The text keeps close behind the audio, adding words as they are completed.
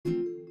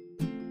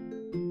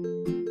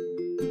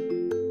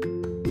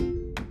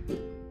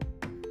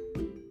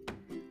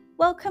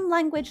Welcome,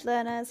 language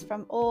learners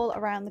from all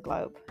around the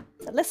globe,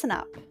 to Listen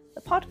Up,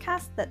 the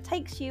podcast that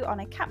takes you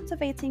on a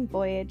captivating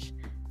voyage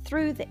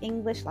through the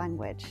English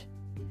language.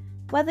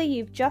 Whether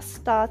you've just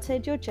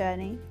started your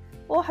journey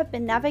or have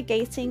been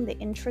navigating the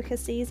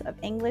intricacies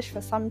of English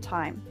for some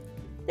time,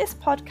 this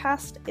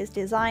podcast is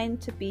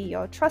designed to be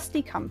your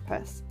trusty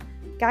compass,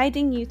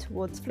 guiding you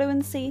towards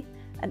fluency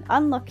and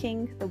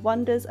unlocking the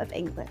wonders of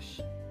English.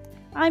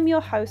 I'm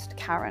your host,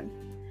 Karen,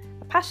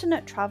 a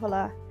passionate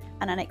traveller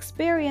and an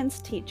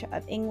experienced teacher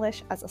of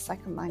English as a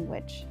second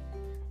language.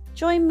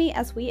 Join me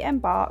as we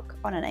embark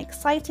on an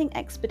exciting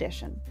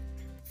expedition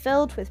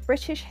filled with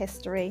British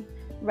history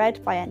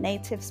read by a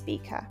native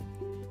speaker.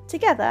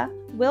 Together,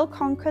 we'll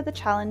conquer the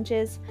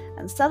challenges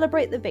and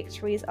celebrate the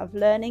victories of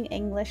learning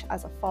English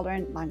as a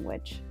foreign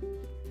language.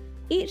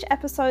 Each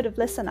episode of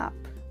Listen Up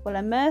will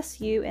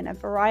immerse you in a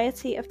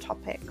variety of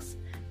topics,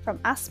 from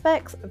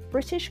aspects of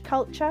British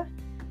culture,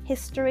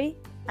 history,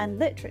 and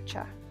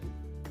literature.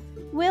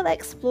 We'll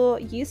explore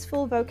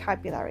useful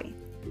vocabulary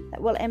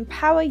that will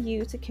empower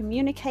you to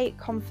communicate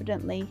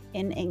confidently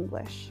in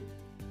English.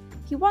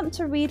 If you want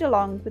to read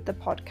along with the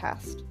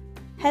podcast,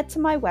 head to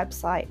my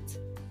website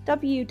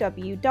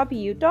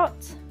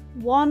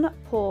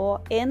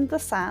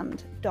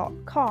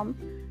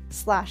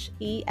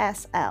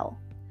www.onepawinthesand.com/ESL.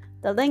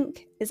 The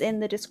link is in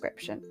the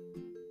description.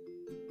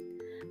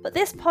 But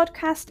this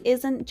podcast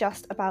isn't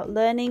just about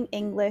learning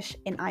English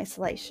in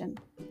isolation.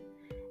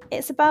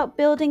 It's about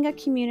building a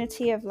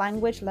community of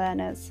language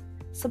learners,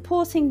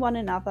 supporting one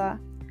another,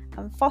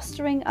 and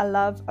fostering a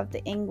love of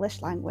the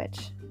English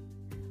language.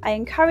 I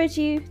encourage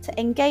you to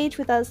engage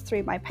with us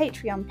through my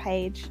Patreon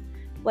page,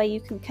 where you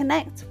can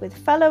connect with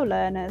fellow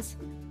learners,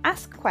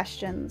 ask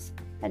questions,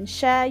 and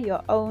share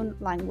your own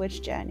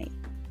language journey.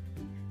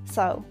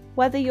 So,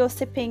 whether you're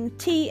sipping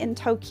tea in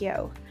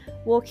Tokyo,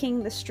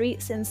 walking the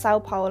streets in Sao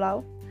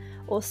Paulo,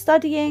 or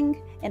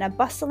studying in a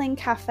bustling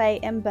cafe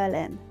in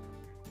Berlin,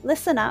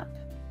 Listen Up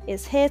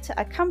is here to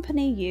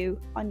accompany you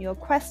on your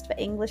quest for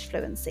English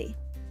fluency.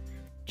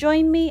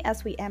 Join me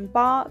as we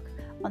embark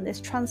on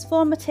this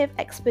transformative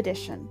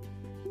expedition,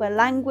 where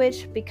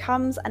language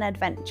becomes an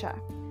adventure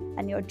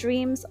and your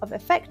dreams of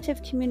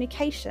effective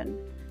communication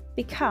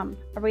become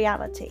a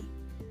reality.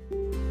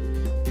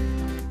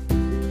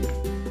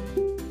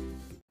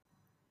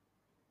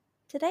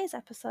 Today's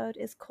episode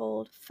is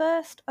called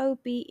First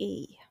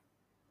OBE.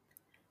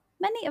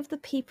 Many of the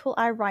people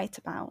I write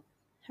about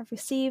have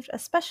received a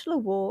special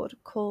award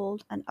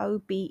called an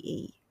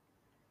OBE.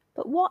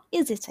 But what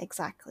is it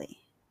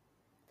exactly?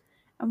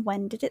 And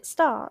when did it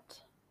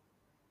start?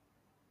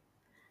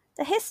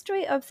 The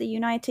history of the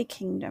United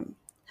Kingdom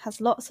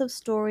has lots of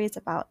stories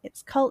about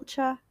its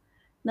culture,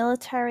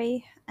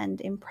 military,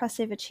 and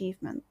impressive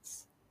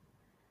achievements.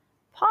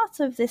 Part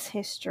of this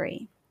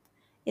history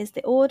is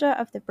the Order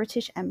of the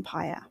British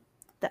Empire,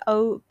 the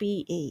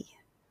OBE,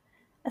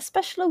 a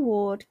special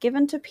award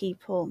given to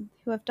people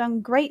who have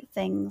done great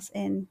things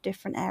in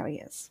different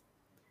areas.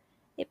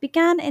 It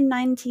began in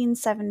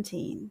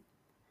 1917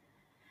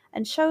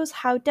 and shows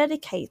how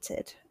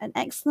dedicated and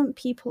excellent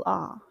people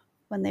are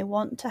when they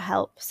want to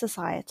help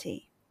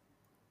society.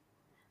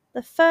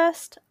 The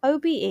first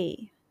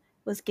OBE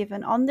was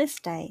given on this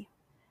day,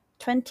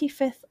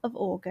 25th of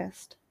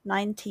August,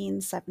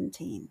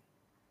 1917.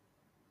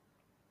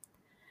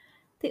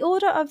 The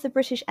Order of the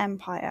British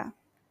Empire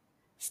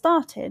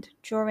started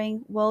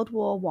during World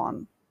War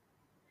I.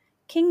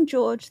 King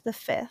George V,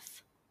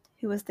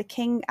 who was the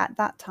king at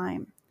that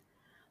time,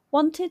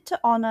 wanted to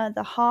honour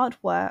the hard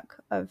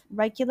work of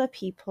regular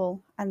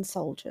people and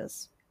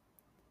soldiers.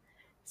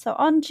 So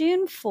on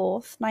June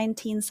 4th,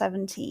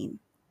 1917,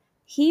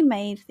 he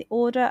made the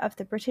Order of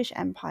the British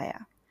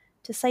Empire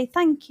to say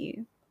thank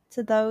you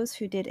to those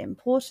who did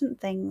important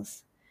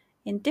things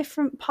in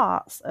different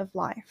parts of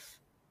life.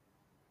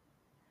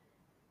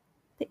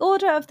 The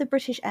Order of the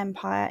British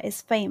Empire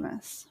is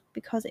famous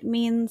because it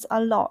means a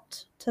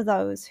lot to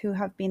those who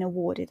have been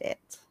awarded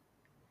it.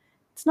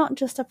 It's not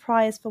just a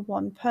prize for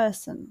one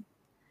person.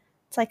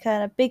 It's like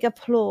a big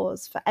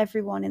applause for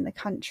everyone in the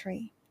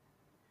country.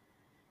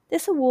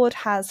 This award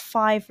has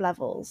 5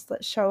 levels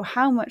that show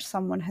how much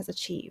someone has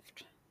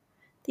achieved.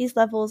 These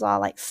levels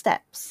are like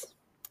steps,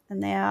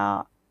 and they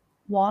are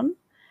 1.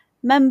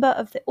 Member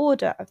of the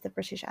Order of the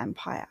British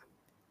Empire,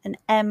 an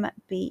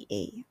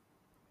MBE.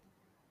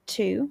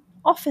 2.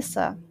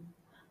 Officer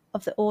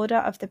of the Order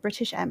of the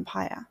British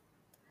Empire,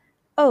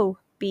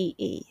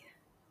 OBE.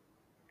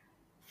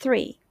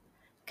 3.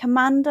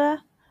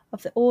 Commander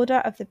of the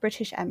Order of the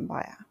British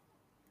Empire,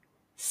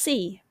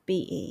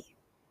 CBE.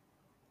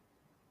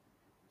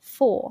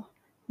 4.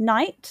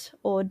 Knight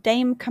or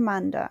Dame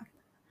Commander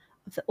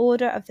of the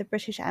Order of the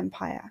British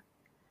Empire,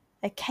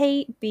 a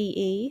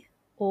KBE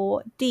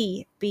or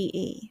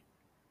DBE.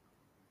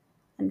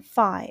 And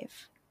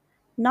 5.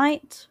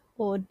 Knight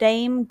or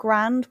Dame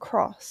Grand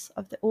Cross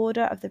of the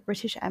Order of the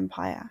British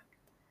Empire,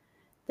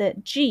 the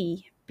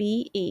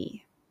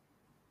GBE.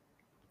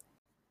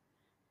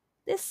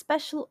 This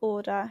special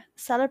order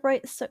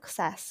celebrates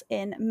success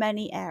in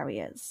many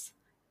areas,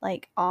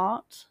 like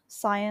art,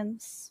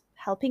 science,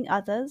 helping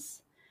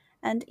others,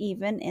 and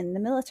even in the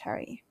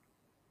military.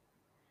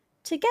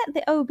 To get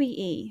the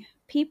OBE,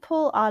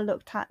 people are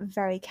looked at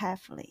very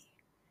carefully.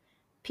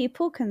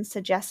 People can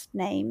suggest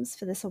names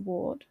for this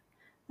award,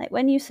 like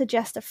when you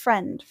suggest a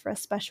friend for a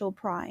special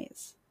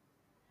prize.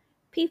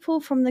 People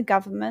from the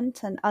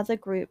government and other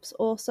groups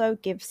also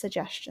give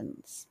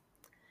suggestions.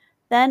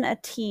 Then a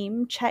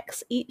team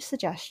checks each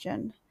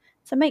suggestion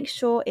to make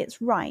sure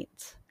it's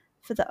right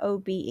for the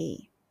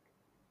OBE.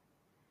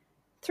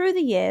 Through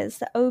the years,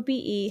 the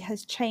OBE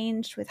has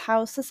changed with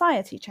how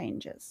society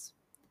changes.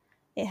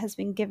 It has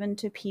been given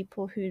to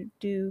people who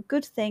do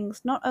good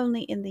things not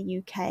only in the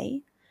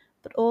UK,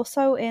 but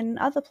also in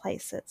other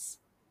places.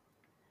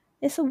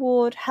 This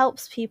award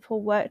helps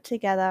people work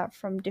together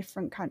from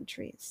different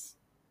countries.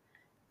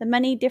 The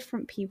many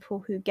different people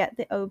who get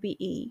the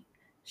OBE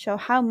show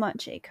how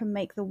much it can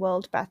make the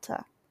world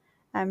better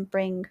and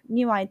bring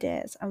new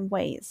ideas and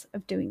ways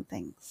of doing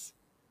things.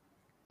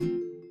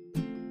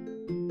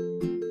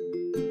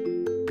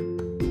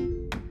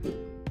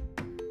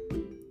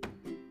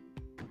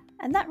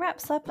 And that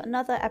wraps up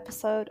another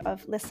episode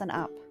of Listen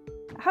Up.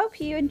 I hope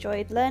you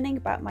enjoyed learning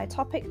about my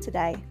topic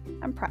today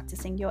and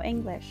practicing your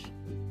English.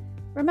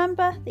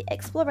 Remember, the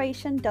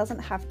exploration doesn't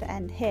have to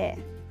end here.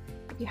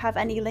 If you have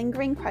any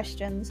lingering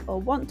questions or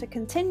want to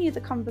continue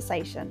the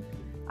conversation,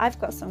 I've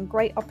got some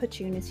great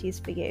opportunities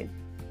for you.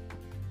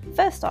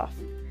 First off,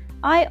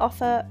 I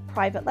offer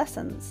private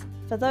lessons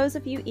for those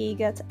of you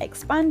eager to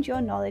expand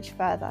your knowledge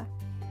further,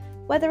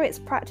 whether it's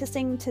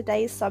practicing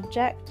today's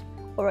subject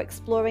or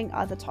exploring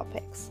other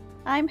topics.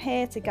 I'm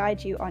here to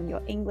guide you on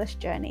your English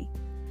journey.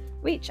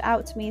 Reach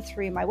out to me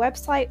through my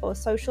website or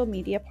social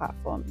media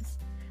platforms,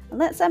 and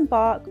let's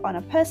embark on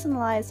a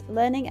personalised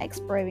learning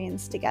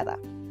experience together.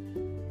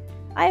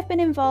 I have been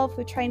involved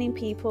with training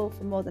people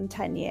for more than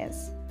 10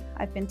 years.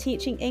 I've been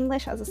teaching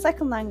English as a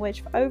second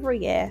language for over a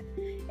year,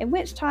 in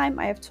which time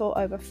I have taught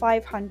over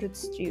 500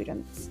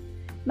 students,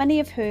 many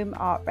of whom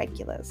are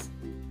regulars.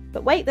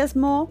 But wait, there's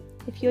more.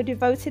 If you're a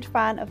devoted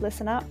fan of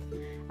Listen Up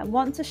and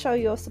want to show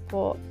your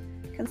support,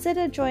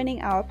 consider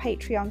joining our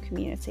Patreon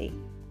community.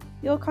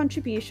 Your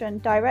contribution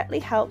directly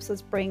helps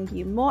us bring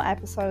you more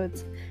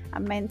episodes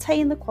and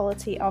maintain the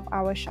quality of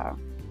our show.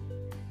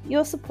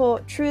 Your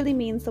support truly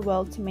means the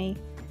world to me,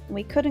 and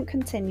we couldn't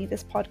continue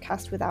this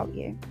podcast without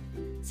you.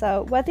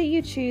 So whether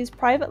you choose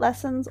private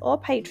lessons or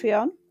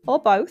Patreon, or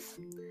both,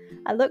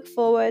 I look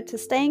forward to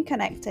staying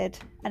connected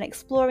and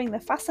exploring the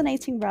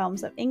fascinating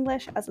realms of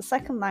English as a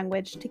second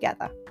language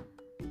together.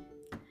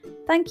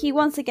 Thank you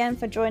once again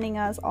for joining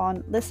us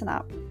on Listen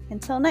Up.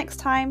 Until next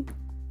time,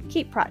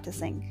 keep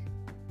practicing.